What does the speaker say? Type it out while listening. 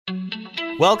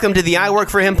Welcome to the I Work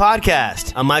For Him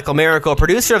podcast. I'm Michael Miracle,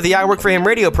 producer of the I Work For Him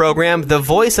radio program, the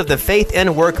voice of the faith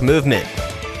and work movement.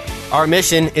 Our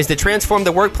mission is to transform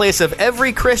the workplace of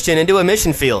every Christian into a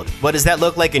mission field. What does that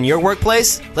look like in your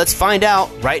workplace? Let's find out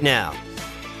right now.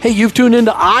 Hey, you've tuned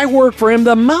into I Work For Him,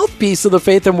 the mouthpiece of the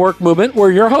faith and work movement.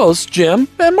 We're your hosts, Jim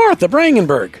and Martha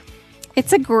Brangenberg.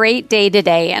 It's a great day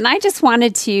today, and I just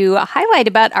wanted to highlight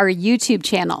about our YouTube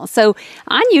channel. So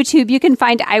on YouTube, you can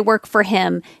find I Work For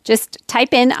Him. Just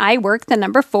type in I Work, the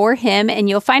number 4, Him, and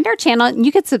you'll find our channel, and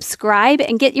you can subscribe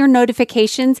and get your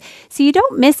notifications so you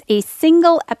don't miss a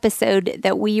single episode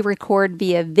that we record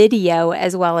via video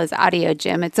as well as audio,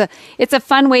 Jim. It's a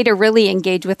fun way to really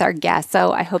engage with our guests,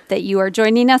 so I hope that you are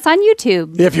joining us on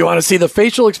YouTube. If you want to see the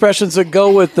facial expressions that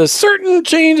go with the certain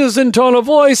changes in tone of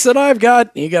voice that I've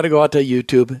got, you got to go out to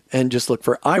YouTube and just look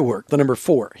for I Work, the number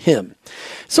 4, Him.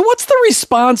 So what's the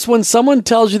response when someone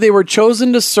tells you they were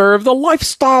chosen to serve the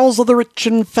lifestyles of the rich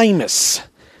and famous?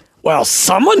 Well,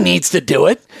 someone needs to do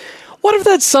it. What if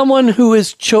that someone who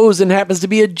is chosen happens to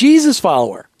be a Jesus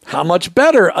follower? How much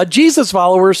better a Jesus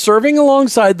follower serving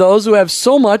alongside those who have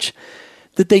so much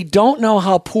that they don't know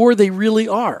how poor they really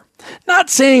are. Not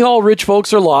saying all rich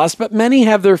folks are lost, but many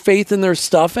have their faith in their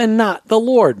stuff and not the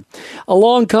Lord.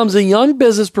 Along comes a young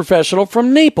business professional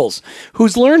from Naples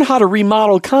who's learned how to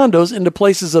remodel condos into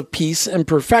places of peace and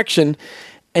perfection,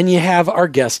 and you have our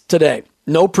guest today.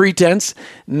 No pretense,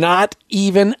 not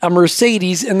even a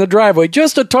Mercedes in the driveway,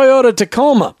 just a Toyota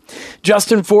Tacoma.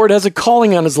 Justin Ford has a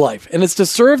calling on his life, and it's to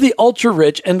serve the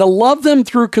ultra-rich and to love them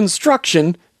through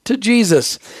construction to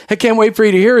Jesus. I can't wait for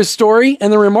you to hear his story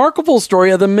and the remarkable story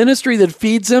of the ministry that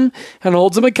feeds him and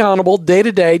holds him accountable day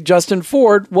to day. Justin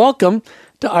Ford, welcome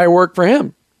to I Work For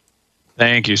Him.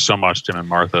 Thank you so much, Jim and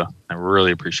Martha. I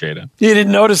really appreciate it. You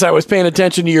didn't notice I was paying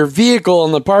attention to your vehicle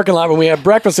in the parking lot when we had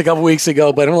breakfast a couple weeks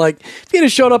ago, but I'm like, if you'd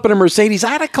have showed up in a Mercedes,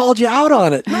 I'd have called you out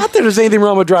on it. Not that there's anything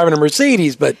wrong with driving a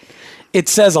Mercedes, but it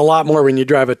says a lot more when you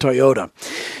drive a Toyota.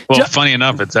 Well, funny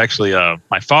enough, it's actually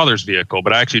my father's vehicle,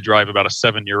 but I actually drive about a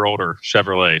 7-year-older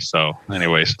Chevrolet. So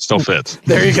anyways, it still fits.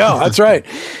 There you go. That's right.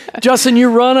 Justin, you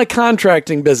run a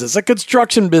contracting business, a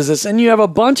construction business, and you have a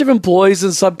bunch of employees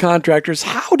and subcontractors.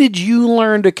 How did you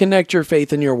learn to connect your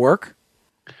faith in your work?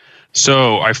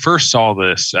 So I first saw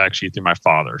this actually through my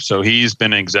father. So he's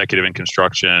been an executive in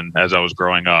construction as I was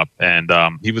growing up. And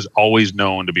he was always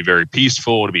known to be very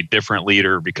peaceful, to be a different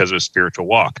leader because of his spiritual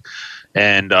walk.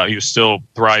 And he was still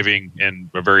thriving in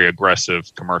a very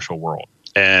aggressive commercial world.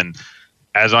 And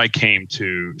as I came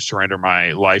to surrender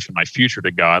my life and my future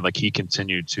to God, like he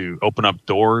continued to open up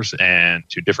doors and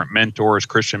to different mentors,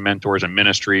 Christian mentors and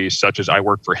ministries such as I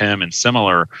Work For Him and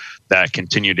similar that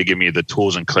continue to give me the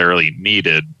tools and clarity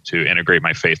needed to integrate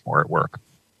my faith more at work.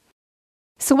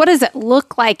 So what does it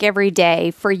look like every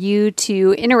day for you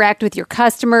to interact with your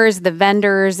customers, the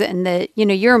vendors, and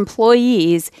your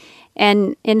employees,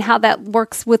 and how that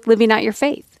works with living out your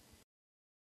faith?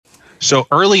 So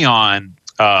early on,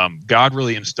 God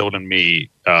really instilled in me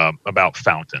about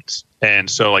fountains. And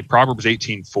so like Proverbs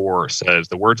 18:4 says,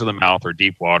 the words of the mouth are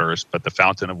deep waters, but the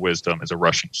fountain of wisdom is a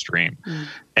rushing stream.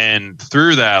 And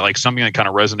through that, like something that kind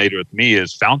of resonated with me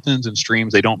is fountains and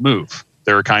streams, they don't move.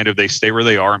 They stay where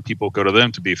they are and people go to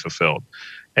them to be fulfilled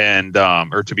and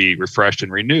or to be refreshed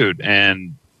and renewed.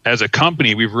 And as a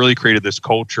company, we've really created this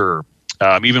culture,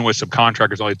 even with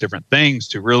subcontractors, all these different things,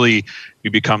 to really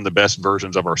become the best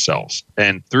versions of ourselves.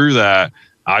 And through that,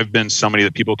 I've been somebody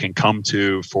that people can come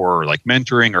to for like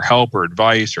mentoring or help or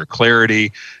advice or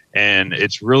clarity. And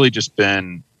it's really just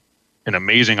been an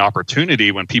amazing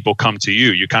opportunity when people come to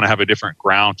you. You kind of have a different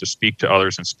ground to speak to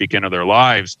others and speak into their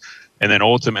lives. And then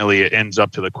ultimately it ends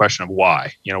up to the question of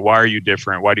why. Why are you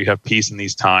different? Why do you have peace in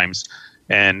these times?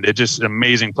 And it's just an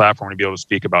amazing platform to be able to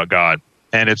speak about God.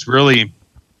 And it's really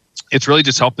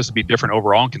just helped us to be different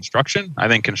overall in construction. I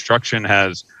think construction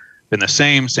has been the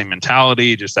same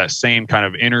mentality, just that same kind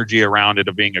of energy around it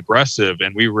of being aggressive.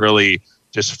 And we really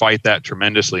just fight that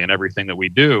tremendously in everything that we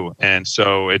do. And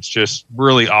so it's just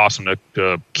really awesome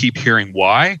to keep hearing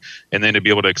why, and then to be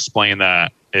able to explain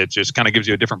that. It just kind of gives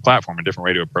you a different platform, a different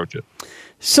way to approach it.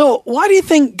 So why do you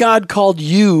think God called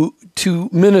you to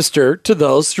minister to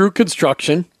those through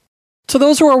construction, to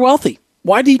those who are wealthy?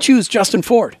 Why did he choose Justin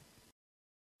Ford?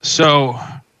 So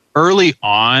early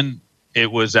on, it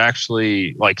was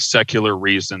actually like secular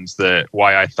reasons that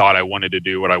why I thought I wanted to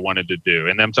do what I wanted to do.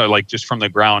 And then so like just from the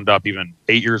ground up, even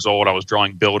 8 years old, I was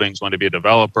drawing buildings, wanted to be a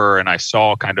developer, and I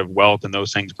saw kind of wealth and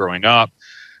those things growing up.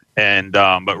 And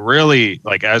but really,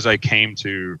 like as I came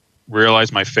to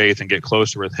realize my faith and get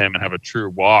closer with him and have a true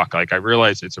walk, like I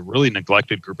realized it's a really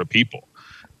neglected group of people.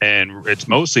 And it's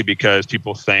mostly because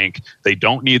people think they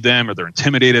don't need them, or they're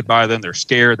intimidated by them. They're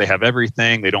scared. They have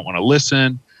everything. They don't want to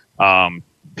listen.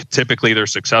 Typically, they're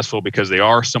successful because they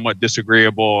are somewhat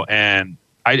disagreeable. And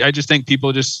I just think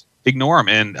people just ignore them.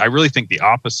 And I really think the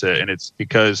opposite. And it's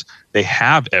because they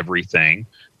have everything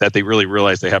that they really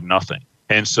realize they have nothing.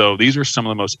 And so these are some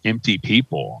of the most empty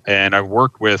people. And I've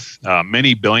worked with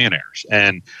many billionaires,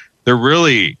 and they're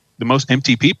really the most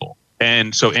empty people.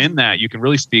 And so in that, you can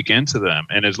really speak into them.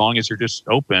 And as long as you're just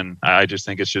open, I just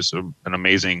think it's just an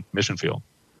amazing mission field.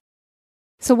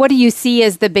 So what do you see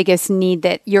as the biggest need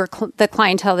that the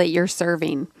clientele that you're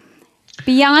serving?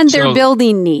 Beyond their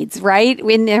building needs, right?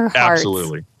 In their hearts.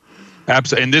 Absolutely.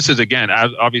 And this is, again,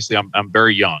 obviously I'm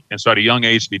very young. And so at a young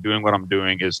age to be doing what I'm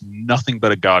doing is nothing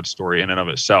but a God story in and of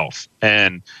itself.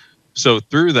 And so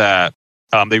through that,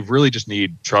 they really just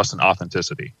need trust and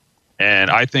authenticity.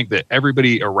 And I think that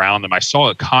everybody around them, I saw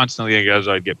it constantly as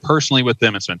I get personally with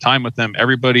them and spend time with them.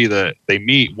 Everybody that they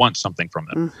meet wants something from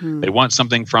them. Mm-hmm. They want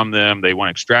something from them. They want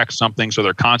to extract something. So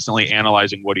they're constantly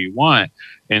analyzing, what do you want?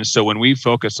 And so when we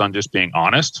focus on just being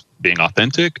honest, being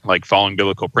authentic, like following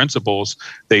biblical principles,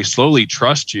 they slowly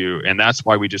trust you. And that's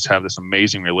why we just have this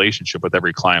amazing relationship with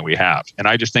every client we have. And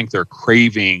I just think they're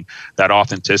craving that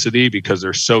authenticity because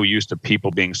they're so used to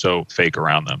people being so fake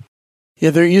around them. Yeah,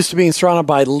 they're used to being surrounded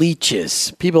by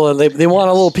leeches. People, they want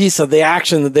a little piece of the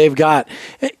action that they've got.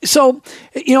 So,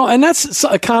 and that's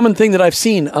a common thing that I've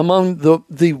seen among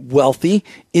the wealthy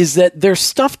is that their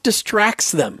stuff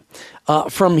distracts them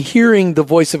from hearing the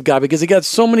voice of God because they got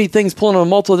so many things pulling in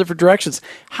multiple different directions.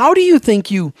 How do you think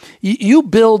you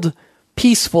build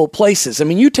peaceful places? I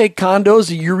mean, you take condos,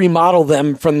 you remodel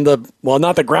them from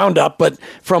not the ground up, but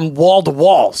from wall to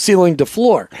wall, ceiling to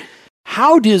floor.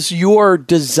 How does your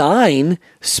design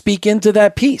speak into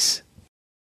that piece?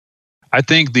 I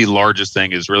think the largest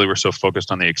thing is really we're so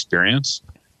focused on the experience.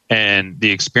 And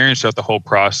the experience throughout the whole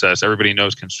process, everybody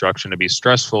knows construction to be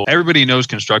stressful. Everybody knows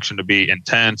construction to be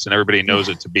intense, and everybody knows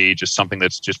it to be just something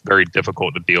that's just very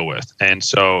difficult to deal with. And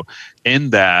so in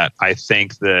that, I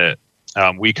think that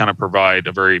we kind of provide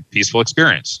a very peaceful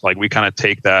experience. Like we kind of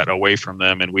take that away from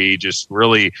them, and we just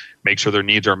really make sure their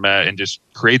needs are met and just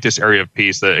create this area of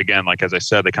peace that, again, like as I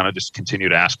said, they kind of just continue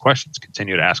to ask questions,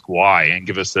 continue to ask why, and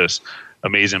give us this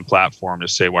amazing platform to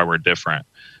say why we're different.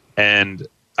 And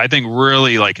I think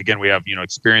really, like, again, we have,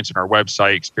 experience in our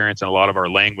website, experience in a lot of our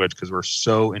language, because we're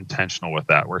so intentional with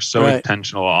that. We're so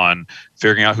intentional on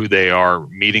figuring out who they are,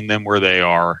 meeting them where they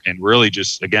are, and really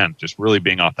just really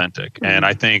being authentic. Mm-hmm. And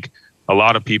I think a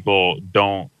lot of people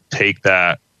don't take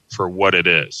that for what it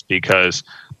is, because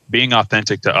being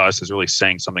authentic to us is really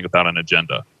saying something without an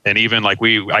agenda. And even like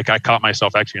I caught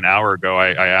myself actually an hour ago,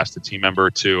 I asked a team member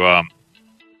to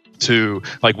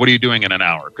like, what are you doing in an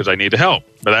hour? Because I need to help.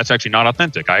 But that's actually not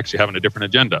authentic. I actually have a different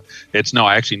agenda. It's no,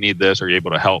 I actually need this. Are you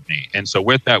able to help me? And so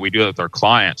with that, we do that with our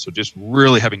clients. So just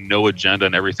really having no agenda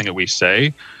in everything that we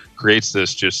say creates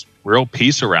this just real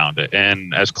peace around it.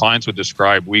 And as clients would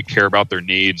describe, we care about their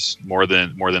needs more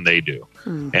than they do.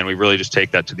 And we really just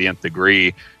take that to the nth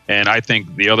degree. And I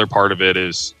think the other part of it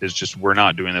is just we're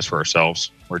not doing this for ourselves.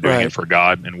 We're doing it for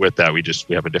God. And with that, we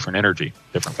have a different energy,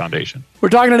 different foundation. We're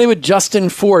talking today with Justin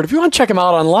Ford. If you want to check him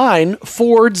out online,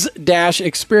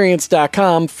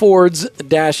 Fords-experience.com,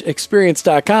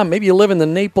 Fords-experience.com. Maybe you live in the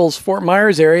Naples, Fort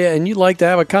Myers area and you'd like to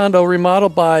have a condo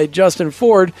remodeled by Justin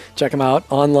Ford. Check him out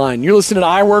online. You're listening to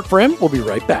I Work for Him. We'll be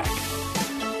right back.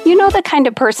 You know the kind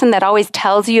of person that always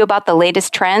tells you about the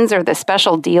latest trends or the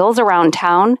special deals around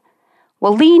town?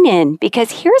 Well, lean in,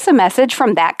 because here's a message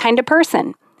from that kind of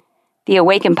person. The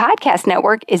Awaken Podcast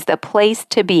Network is the place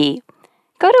to be.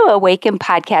 Go to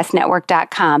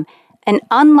awakenpodcastnetwork.com and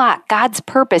unlock God's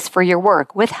purpose for your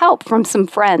work with help from some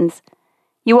friends.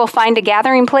 You will find a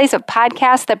gathering place of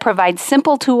podcasts that provide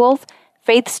simple tools,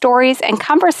 faith stories, and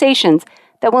conversations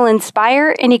that will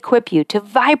inspire and equip you to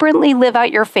vibrantly live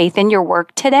out your faith in your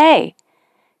work today.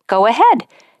 Go ahead,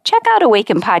 check out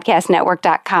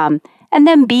awakenpodcastnetwork.com and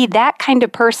then be that kind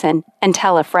of person and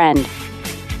tell a friend.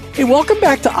 Hey, welcome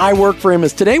back to I Work for Him.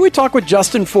 As today we talk with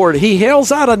Justin Ford. He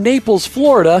hails out of Naples,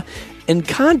 Florida, and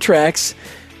contracts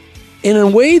in a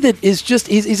way that is just,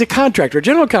 he's a contractor, a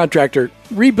general contractor,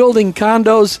 rebuilding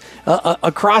condos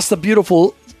across the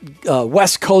beautiful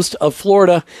west coast of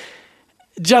Florida.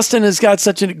 Justin has got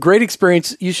such a great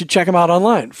experience. You should check him out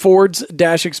online.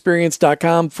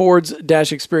 Fords-experience.com,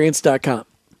 Fords-experience.com.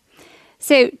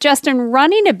 So, Justin,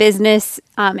 running a business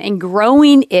and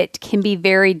growing it can be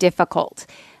very difficult.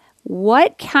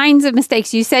 What kinds of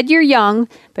mistakes? You said you're young,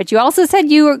 but you also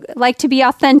said you like to be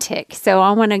authentic. So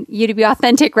I want you to be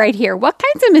authentic right here. What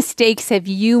kinds of mistakes have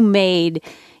you made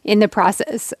in the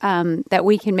process that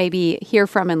we can maybe hear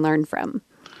from and learn from?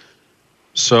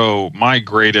 So my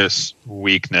greatest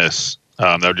weakness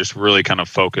that I'm just really kind of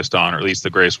focused on, or at least the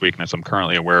greatest weakness I'm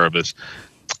currently aware of,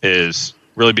 is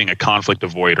really being a conflict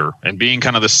avoider and being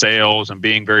kind of the sales and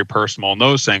being very personal and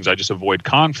those things. I just avoid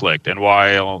conflict. And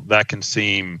while that can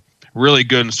seem really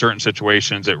good in certain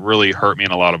situations, it really hurt me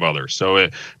in a lot of others. So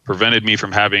it prevented me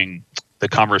from having the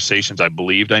conversations I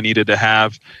believed I needed to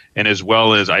have. And as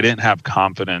well as I didn't have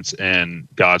confidence in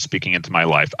God speaking into my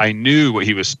life. I knew what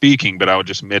he was speaking, but I would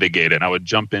just mitigate it. And I would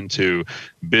jump into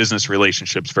business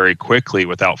relationships very quickly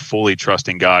without fully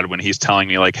trusting God when he's telling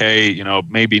me like, hey,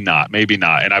 maybe not.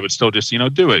 And I would still just,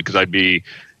 do it because I'd be,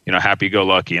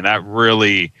 happy-go-lucky. And that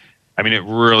really, it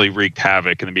really wreaked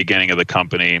havoc in the beginning of the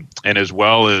company. And as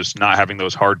well as not having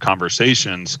those hard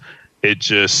conversations, it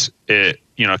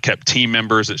kept team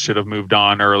members that should have moved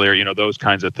on earlier, those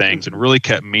kinds of things, and really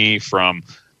kept me from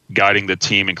guiding the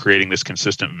team and creating this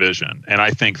consistent vision. And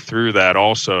I think through that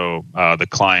also, the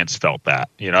clients felt that,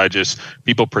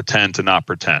 people pretend to not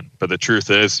pretend, but the truth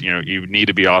is, you need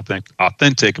to be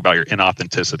authentic about your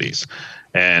inauthenticities.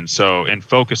 And so in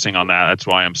focusing on that, that's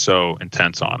why I'm so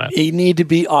intense on it. You need to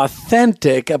be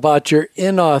authentic about your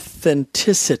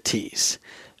inauthenticities.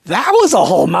 That was a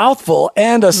whole mouthful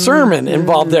and a sermon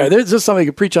involved there. There's just something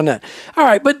you could preach on that. All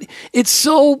right, but it's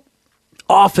so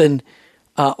often,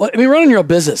 running your own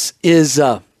business is,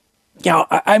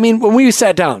 when we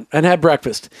sat down and had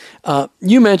breakfast,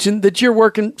 you mentioned that you're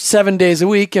working 7 days a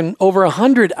week and over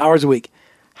 100 hours a week.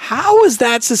 How is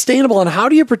that sustainable, and how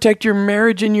do you protect your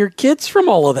marriage and your kids from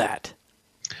all of that?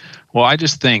 Well, I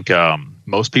just think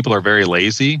most people are very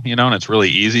lazy, and it's really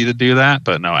easy to do that,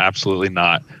 but no, absolutely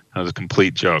not. That was a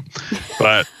complete joke,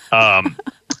 but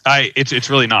it's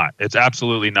really not. It's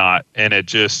absolutely not. And it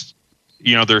just,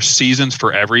 there's seasons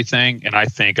for everything. And I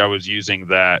think I was using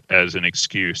that as an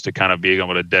excuse to kind of being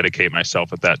able to dedicate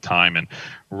myself at that time. And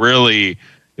really,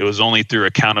 it was only through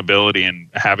accountability and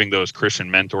having those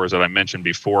Christian mentors that I mentioned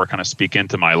before kind of speak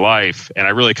into my life. And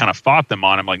I really kind of fought them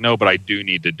on. I'm like, no, but I do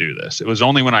need to do this. It was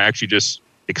only when I actually just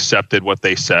accepted what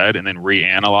they said and then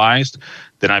reanalyzed,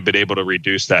 then I've been able to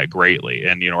reduce that greatly.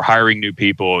 And, hiring new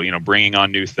people, bringing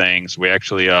on new things. We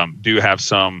actually do have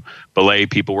some belay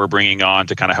people we're bringing on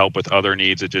to kind of help with other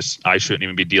needs that I shouldn't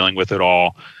even be dealing with at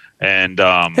all. And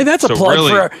hey, that's a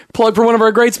plug for one of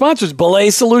our great sponsors,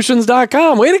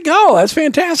 belaysolutions.com. Way to go. That's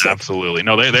fantastic. Absolutely.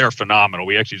 No, they are phenomenal.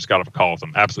 We actually just got off a call with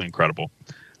them. Absolutely incredible.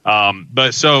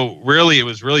 But so really, it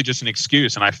was really just an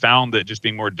excuse. And I found that just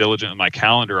being more diligent in my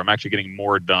calendar, I'm actually getting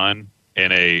more done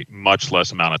in a much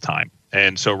less amount of time.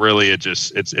 And so really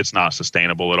it's not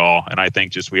sustainable at all. And I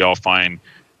think just we all find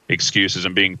excuses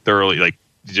and being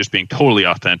just being totally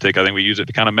authentic. I think we use it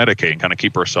to kind of medicate and kind of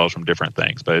keep ourselves from different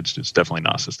things, but it's definitely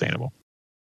not sustainable.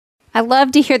 I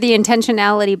love to hear the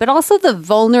intentionality, but also the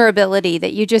vulnerability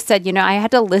that you just said. I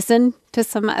had to listen to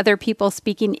some other people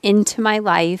speaking into my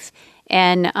life.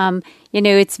 And,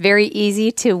 it's very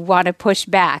easy to want to push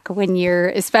back when you're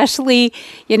especially,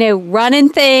 running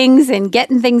things and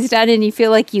getting things done and you feel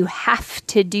like you have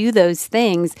to do those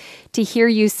things. To hear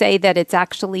you say that it's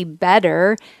actually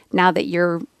better now that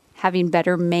you're having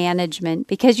better management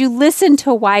because you listen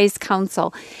to wise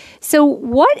counsel. So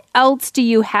what else do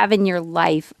you have in your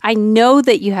life? I know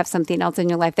that you have something else in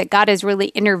your life that God has really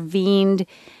intervened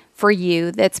for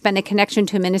you that's been a connection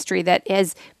to a ministry that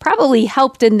has probably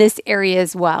helped in this area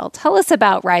as well. Tell us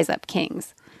about Rise Up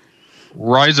Kings.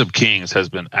 Rise Up Kings has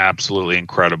been absolutely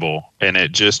incredible. And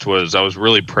it just was, I was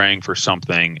really praying for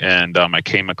something. And I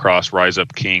came across Rise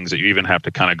Up Kings that you even have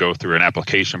to kind of go through an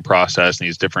application process and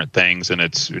these different things. And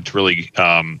it's really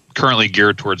currently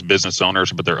geared towards business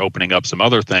owners, but they're opening up some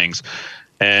other things.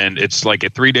 And it's like a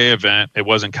 3-day event. It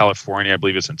was in California. I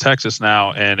believe it's in Texas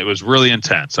now. And it was really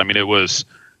intense. It was,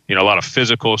 a lot of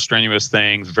physical, strenuous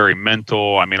things, very mental.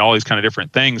 All these kind of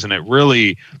different things. And it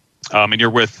really, and you're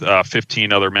with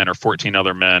 15 other men or 14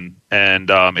 other men. And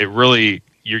it really,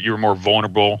 you're more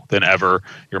vulnerable than ever.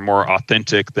 You're more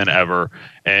authentic than ever.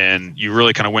 And you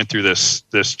really kind of went through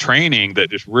this training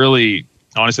that just really,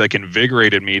 honestly,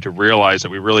 invigorated me to realize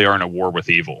that we really are in a war with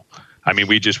evil.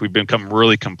 We've become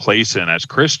really complacent as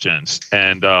Christians.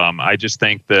 And I just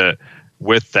think that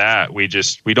with that, we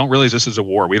don't realize this is a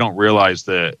war. We don't realize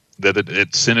that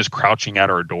sin is crouching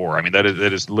at our door. That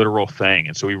is a literal thing.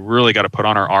 And so we really got to put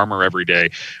on our armor every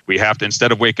day. We have to,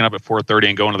 instead of waking up at 4:30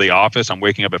 and going to the office, I'm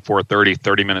waking up at 4:30,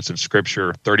 30 minutes in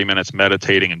scripture, 30 minutes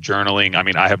meditating and journaling.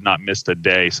 I have not missed a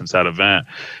day since that event,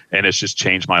 and it's just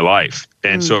changed my life.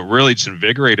 And so it really just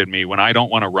invigorated me. When I don't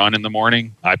want to run in the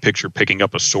morning, I picture picking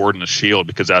up a sword and a shield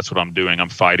because that's what I'm doing. I'm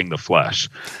fighting the flesh.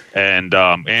 And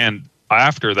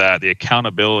after that, the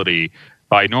accountability,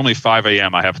 by normally 5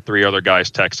 a.m., I have 3 other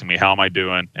guys texting me, how am I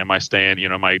doing? Am I staying?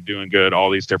 Am I doing good? All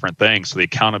these different things. So the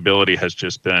accountability has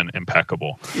just been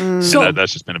impeccable. So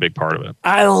that's just been a big part of it.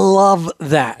 I love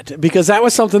that, because that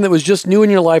was something that was just new in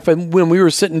your life. And when we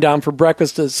were sitting down for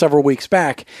breakfast several weeks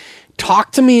back,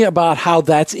 talk to me about how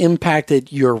that's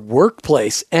impacted your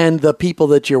workplace and the people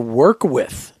that you work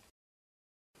with.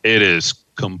 It is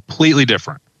completely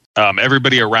different.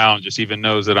 Everybody around just even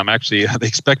knows that I'm actually, they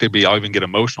expect I'll even get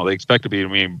emotional. They expect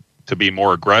me to be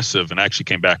more aggressive, and actually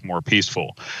came back more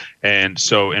peaceful. And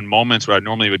so in moments where I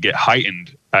normally would get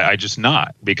heightened, I just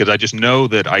not, because I just know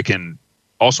that I can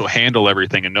also handle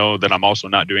everything, and know that I'm also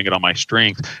not doing it on my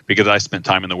strength, because I spent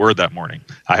time in the Word that morning.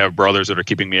 I have brothers that are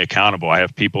keeping me accountable. I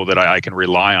have people that I can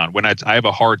rely on. When I have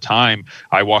a hard time,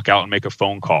 I walk out and make a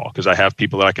phone call, because I have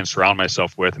people that I can surround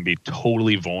myself with and be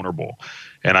totally vulnerable.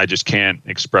 And I just can't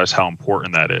express how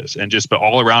important that is. And but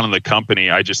all around in the company,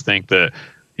 I just think that,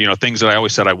 things that I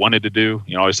always said I wanted to do,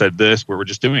 I always said this, we're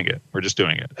just doing it. We're just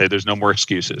doing it. Hey, there's no more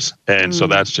excuses. And so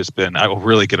that's just been, I will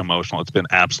really get emotional. It's been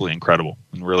absolutely incredible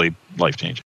and really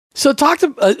life-changing. So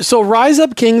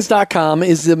RiseUpKings.com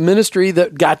is the ministry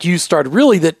that got you started,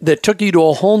 really that took you to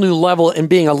a whole new level in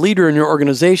being a leader in your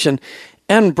organization,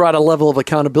 and brought a level of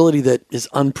accountability that is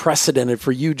unprecedented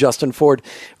for you, Justin Ford.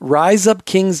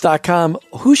 RiseUpKings.com.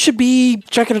 Who should be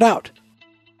checking it out?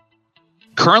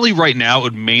 Currently, right now, it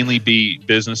would mainly be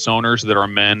business owners that are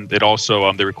men that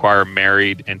also they require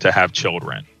married and to have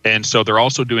children. And so they're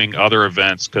also doing other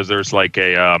events, because there's like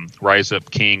a Rise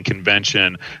Up King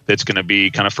convention that's going to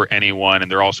be kind of for anyone. And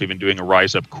they're also even doing a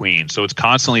Rise Up Queen. So it's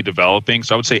constantly developing.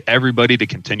 So I would say everybody to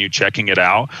continue checking it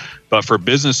out. But for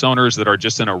business owners that are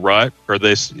just in a rut, or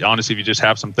honestly, if you just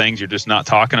have some things you're just not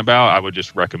talking about, I would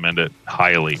just recommend it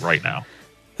highly right now.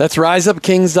 That's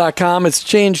RiseUpKings.com. It's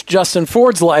changed Justin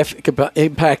Ford's life. It could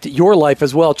impact your life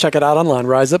as well. Check it out online,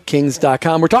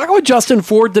 RiseUpKings.com. We're talking with Justin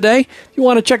Ford today. If you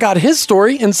want to check out his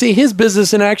story and see his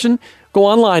business in action, go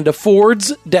online to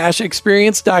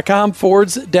Fords-Experience.com,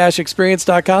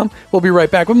 Fords-Experience.com. We'll be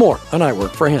right back with more on I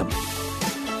Work for Him.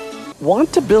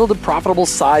 Want to build a profitable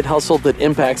side hustle that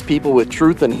impacts people with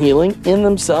truth and healing in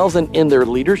themselves and in their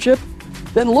leadership?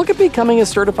 Then look at becoming a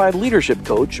certified leadership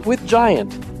coach with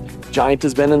Giant. Giant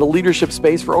has been in the leadership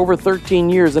space for over 13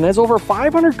 years and has over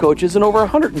 500 coaches in over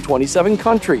 127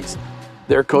 countries.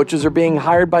 Their coaches are being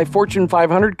hired by Fortune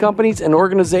 500 companies and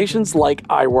organizations like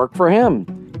I Work for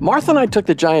Him. Martha and I took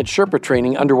the Giant Sherpa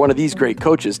training under one of these great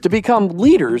coaches to become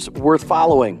leaders worth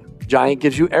following. Giant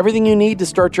gives you everything you need to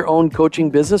start your own coaching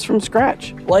business from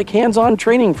scratch, like hands-on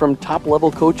training from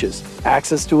top-level coaches,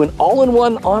 access to an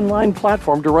all-in-one online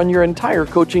platform to run your entire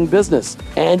coaching business,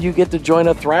 and you get to join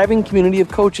a thriving community of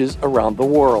coaches around the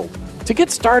world. To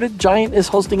get started, Giant is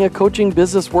hosting a coaching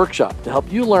business workshop to help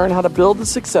you learn how to build a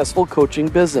successful coaching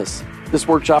business. This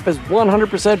workshop is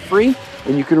 100% free,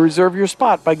 and you can reserve your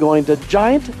spot by going to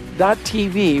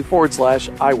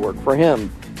giant.tv/I Work for Him.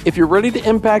 If you're ready to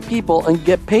impact people and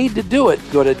get paid to do it,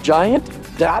 go to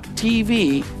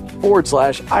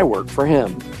giant.tv/I Work for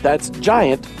Him. That's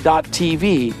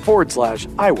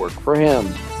giant.tv/I Work for Him.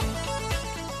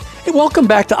 Hey, welcome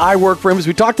back to I Work for Him. As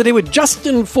we talk today with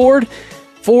Justin Ford,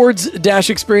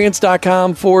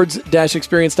 Fords-Experience.com,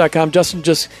 Fords-Experience.com. Justin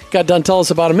just got done telling us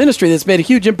about a ministry that's made a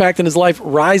huge impact in his life,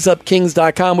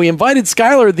 RiseUpKings.com. We invited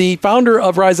Skylar, the founder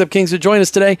of Rise Up Kings, to join us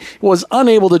today. He was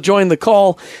unable to join the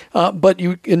call, but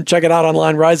you can check it out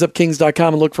online,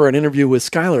 RiseUpKings.com, and look for an interview with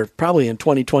Skylar, probably in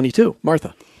 2022.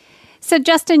 Martha. So,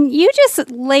 Justin, you just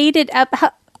laid it up.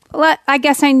 I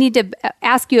guess I need to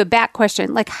ask you a back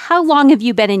question. Like, how long have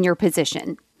you been in your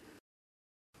position?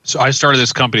 So I started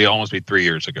this company almost 3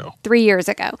 years ago. 3 years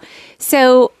ago.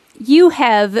 So you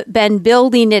have been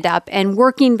building it up and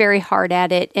working very hard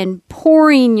at it and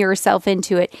pouring yourself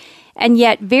into it. And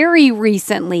yet very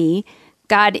recently,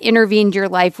 God intervened your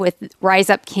life with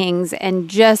Rise Up Kings, and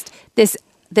just this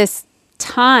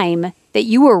time that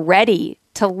you were ready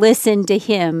to listen to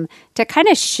Him, to kind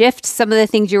of shift some of the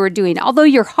things you were doing. Although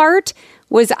your heart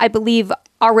was, I believe,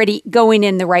 already going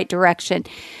in the right direction.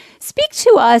 Speak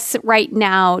to us right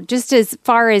now, just as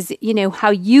far as,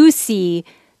 how you see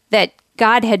that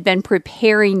God had been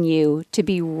preparing you to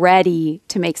be ready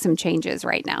to make some changes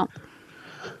right now.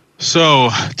 So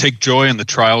take joy in the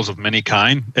trials of many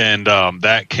kind. And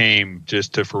that came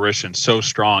just to fruition so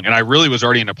strong. And I really was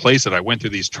already in a place that I went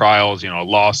through these trials, a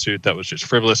lawsuit that was just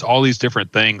frivolous, all these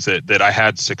different things that I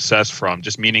had success from,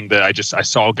 just meaning that I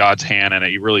saw God's hand and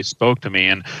He really spoke to me.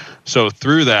 And so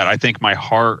through that, I think my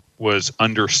heart was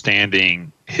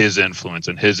understanding His influence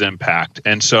and His impact.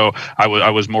 And so I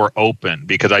was more open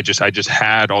because I just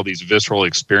had all these visceral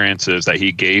experiences that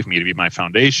He gave me to be my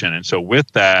foundation. And so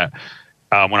with that,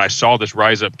 when I saw this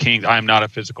Rise Up Kings, I am not a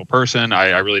physical person.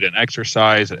 I really didn't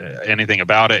exercise anything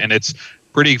about it. And it's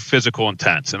pretty physical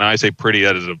intense. And I say pretty,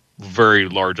 that is a very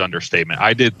large understatement.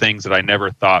 I did things that I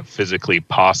never thought physically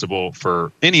possible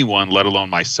for anyone, let alone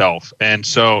myself. And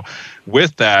so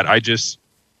with that, I just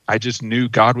knew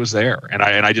God was there, and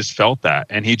I just felt that.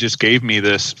 And He just gave me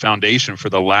this foundation for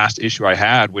the last issue I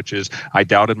had, which is I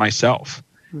doubted myself.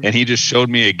 And He just showed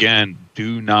me again,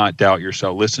 do not doubt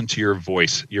yourself. Listen to your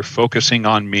voice. You're focusing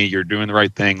on me. You're doing the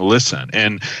right thing. Listen.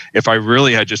 And if I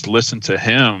really had just listened to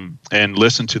Him and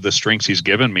listened to the strengths He's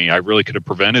given me, I really could have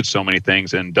prevented so many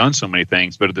things and done so many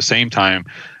things. But at the same time,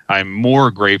 I'm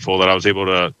more grateful that I was able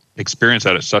to experience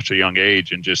that at such a young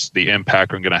age, and just the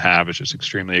impact I'm going to have is just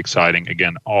extremely exciting.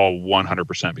 Again, all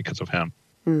 100% because of Him.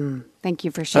 Thank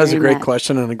you for sharing that. That's a great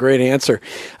question and a great answer.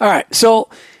 All right. So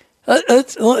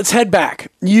let's head back.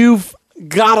 You've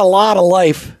got a lot of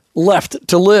life left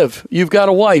to live. You've got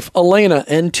a wife, Elena,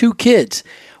 and 2 kids.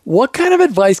 What kind of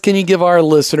advice can you give our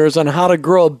listeners on how to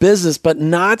grow a business but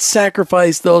not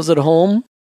sacrifice those at home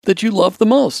that you love the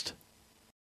most?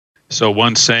 So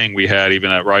one saying we had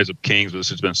even at Rise Up Kings, this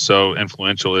has been so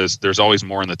influential, is there's always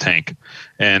more in the tank.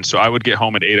 And so I would get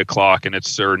home at 8 o'clock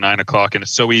or 9 o'clock, and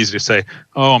it's so easy to say,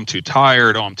 oh, I'm too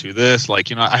tired. Oh, I'm too this.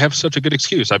 I have such a good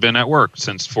excuse. I've been at work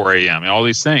since 4 a.m. and all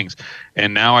these things.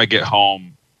 And now I get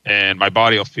home and my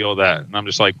body will feel that. And I'm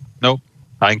just like, nope,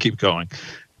 I can keep going.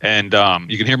 And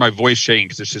you can hear my voice shaking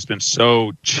because it's just been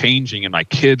so changing in my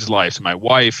kids' lives and my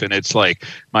wife. And it's like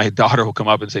my daughter will come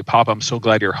up and say, Papa, I'm so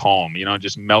glad you're home. It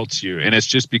just melts you. And it's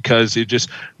just because it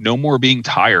just no more being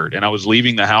tired. And I was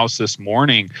leaving the house this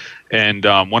morning, and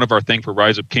one of our things for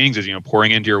Rise Up Kings is,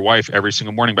 pouring into your wife every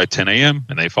single morning by 10 a.m.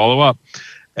 and they follow up.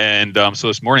 And so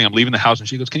this morning I'm leaving the house and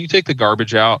she goes, can you take the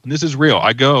garbage out? And this is real.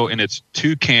 I go and it's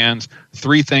 2 cans,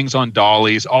 3 things on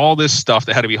dollies, all this stuff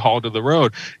that had to be hauled to the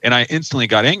road. And I instantly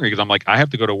got angry because I'm like, I have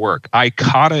to go to work. I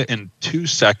caught it in 2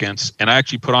 seconds, and I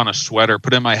actually put on a sweater,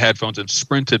 put in my headphones, and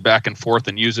sprinted back and forth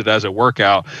and used it as a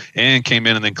workout, and came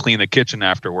in and then cleaned the kitchen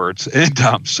afterwards.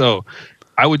 And so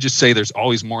I would just say there's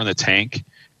always more in the tank.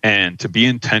 And to be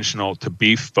intentional, to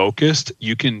be focused,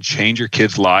 you can change your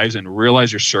kids' lives and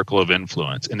realize your circle of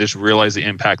influence and just realize the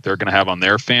impact they're going to have on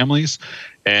their families.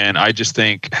 And I just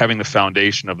think having the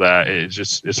foundation of that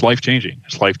is it's life-changing.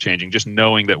 It's life-changing. Just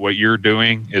knowing that what you're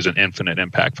doing is an infinite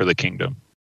impact for the kingdom.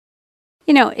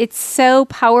 It's so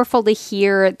powerful to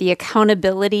hear the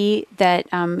accountability that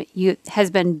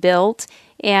has been built.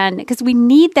 And because we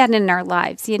need that in our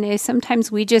lives,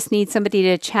 sometimes we just need somebody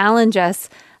to challenge us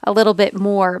a little bit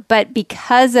more. But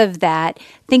because of that,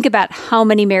 think about how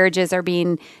many marriages are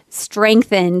being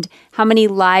strengthened, how many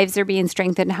lives are being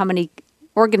strengthened, how many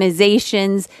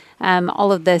organizations,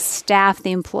 all of the staff,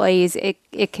 the employees.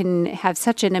 It can have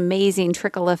such an amazing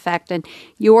trickle effect. And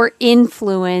your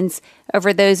influence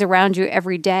over those around you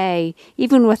every day,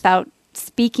 even without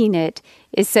speaking it,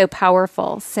 is so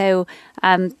powerful. So,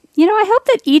 I hope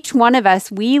that each one of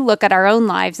us, we look at our own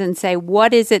lives and say,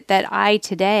 what is it that I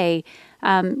today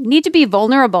need to be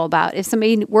vulnerable about? If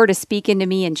somebody were to speak into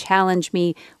me and challenge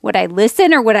me, would I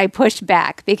listen or would I push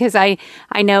back? Because I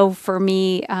know for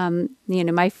me,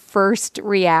 my first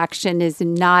reaction is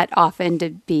not often to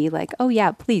be like, oh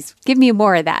yeah, please give me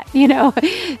more of that,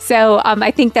 So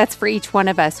I think that's for each one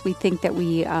of us. We think that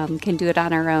we can do it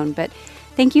on our own, but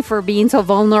thank you for being so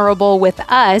vulnerable with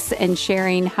us and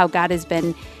sharing how God has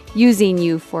been using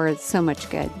you for so much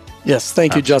good. Yes,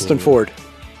 thank you, Justin Ford.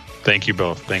 Thank you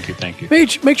both. Thank you.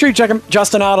 Make sure you check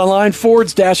Justin out online,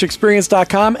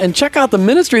 fords-experience.com, and check out the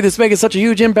ministry that's making such a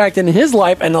huge impact in his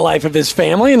life and the life of his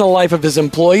family and the life of his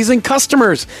employees and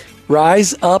customers.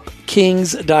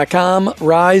 RiseUpKings.com,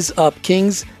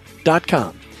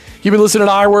 RiseUpKings.com. You've been listening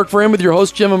to I Work for Him with your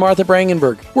host, Jim and Martha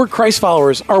Brangenberg. We're Christ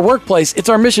followers. Our workplace, it's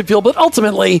our mission field, but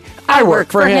ultimately, I work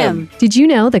for Him. Did you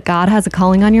know that God has a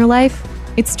calling on your life?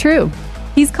 It's true.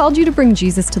 He's called you to bring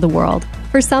Jesus to the world.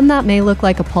 For some, that may look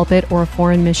like a pulpit or a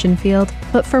foreign mission field,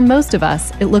 but for most of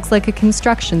us, it looks like a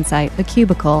construction site, a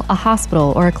cubicle, a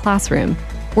hospital, or a classroom.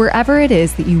 Wherever it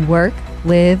is that you work,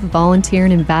 live, volunteer,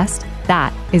 and invest,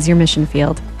 that is your mission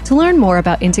field. To learn more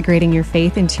about integrating your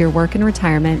faith into your work and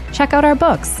retirement, check out our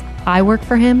books. I work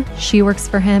for him, she works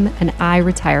for him, and I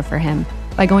retire for him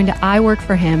by going to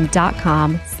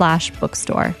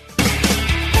iworkforhim.com/bookstore.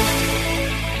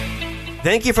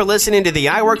 Thank you for listening to the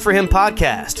I Work For Him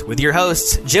podcast with your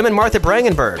hosts, Jim and Martha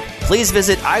Brangenberg. Please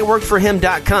visit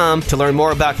iworkforhim.com to learn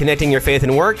more about connecting your faith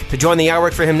and work, to join the I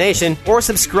Work For Him Nation, or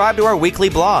subscribe to our weekly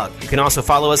blog. You can also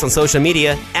follow us on social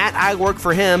media at I Work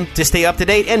For Him to stay up to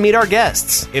date and meet our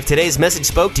guests. If today's message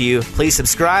spoke to you, please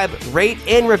subscribe, rate,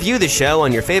 and review the show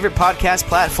on your favorite podcast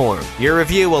platform. Your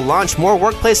review will launch more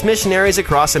workplace missionaries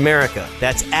across America.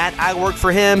 That's at I Work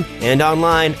For Him and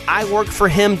online,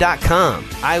 iworkforhim.com.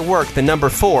 I work the number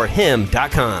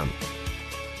 4him.com.